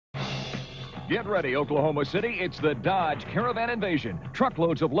Get ready, Oklahoma City. It's the Dodge Caravan Invasion.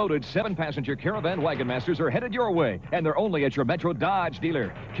 Truckloads of loaded 7-passenger Caravan Wagon Masters are headed your way, and they're only at your Metro Dodge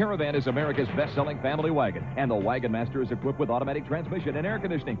dealer. Caravan is America's best-selling family wagon, and the Wagon Master is equipped with automatic transmission and air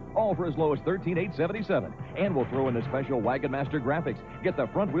conditioning, all for as low as $13,877. And we'll throw in the special Wagon Master graphics. Get the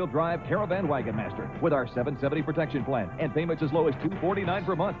front-wheel drive Caravan Wagon Master with our $770 protection plan and payments as low as $249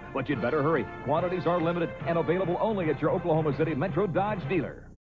 per month. But you'd better hurry. Quantities are limited and available only at your Oklahoma City Metro Dodge dealer.